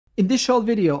In this short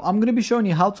video, I'm going to be showing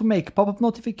you how to make pop-up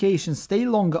notifications stay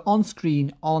longer on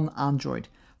screen on Android.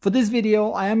 For this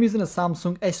video, I am using a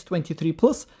Samsung S23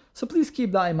 Plus, so please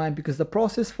keep that in mind because the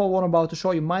process for what I'm about to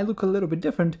show you might look a little bit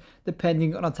different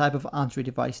depending on the type of Android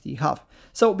device that you have.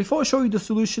 So before I show you the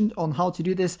solution on how to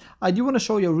do this, I do want to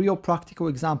show you a real practical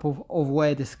example of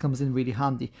where this comes in really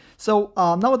handy. So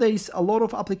nowadays, a lot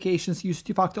of applications use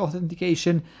two-factor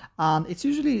authentication, and it's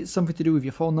usually something to do with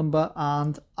your phone number,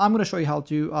 and I'm going to show you how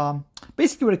to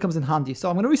basically where it comes in handy. So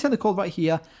I'm going to resend the code right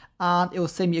here, and it will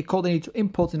send me a code I need to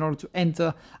input in order to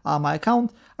enter my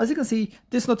account. As you can see,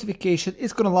 this notification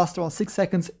is going to last around 6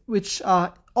 seconds, which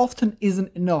often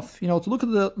isn't enough, to look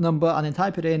at the number and then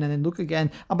type it in and then look again.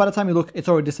 And by the time you look, it's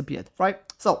already disappeared, right?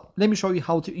 So let me show you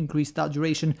how to increase that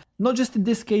duration, not just in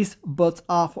this case, but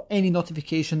for any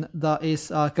notification that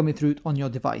is coming through on your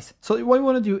device. So what you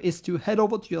want to do is to head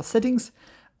over to your settings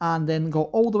and then go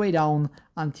all the way down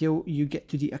until you get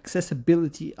to the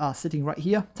accessibility setting right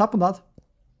here. Tap on that.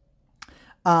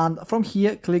 And from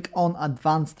here, click on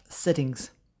advanced settings.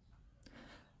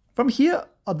 From here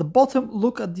at the bottom,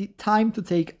 look at the time to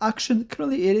take action.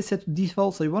 Currently it is set to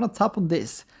default, so you want to tap on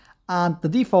this. And the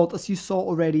default, as you saw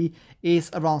already, is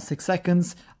around 6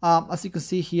 seconds. As you can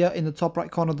see here in the top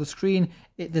right corner of the screen,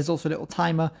 there's also a little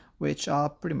timer, which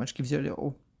pretty much gives you a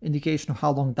little indication of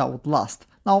how long that would last.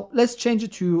 Now let's change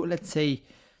it to, let's say,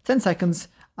 10 seconds.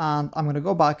 And I'm going to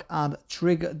go back and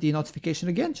trigger the notification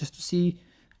again just to see.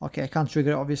 Okay, I can't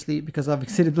trigger it obviously because I've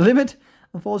exceeded the limit,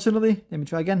 unfortunately. Let me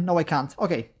try again. No, I can't.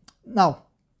 Okay, now,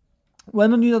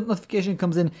 when a new notification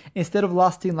comes in, instead of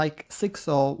lasting like 6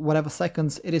 or whatever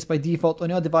seconds it is by default on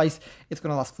your device, it's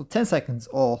going to last for 10 seconds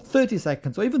or 30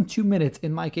 seconds or even 2 minutes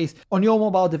in my case. On your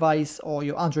mobile device or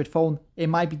your Android phone, it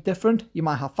might be different. You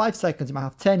might have 5 seconds, you might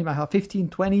have 10, you might have 15,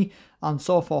 20, and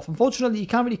so forth. Unfortunately, you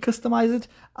can't really customize it,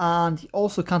 and you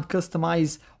also can't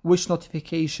customize which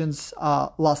notifications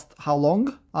last how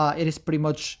long. It is pretty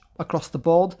much across the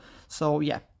board. So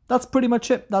yeah. That's pretty much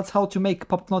it. That's how to make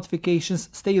pop-up notifications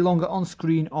stay longer on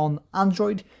screen on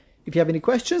Android. If you have any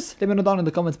questions, let me know down in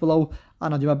the comments below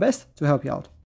and I'll do my best to help you out.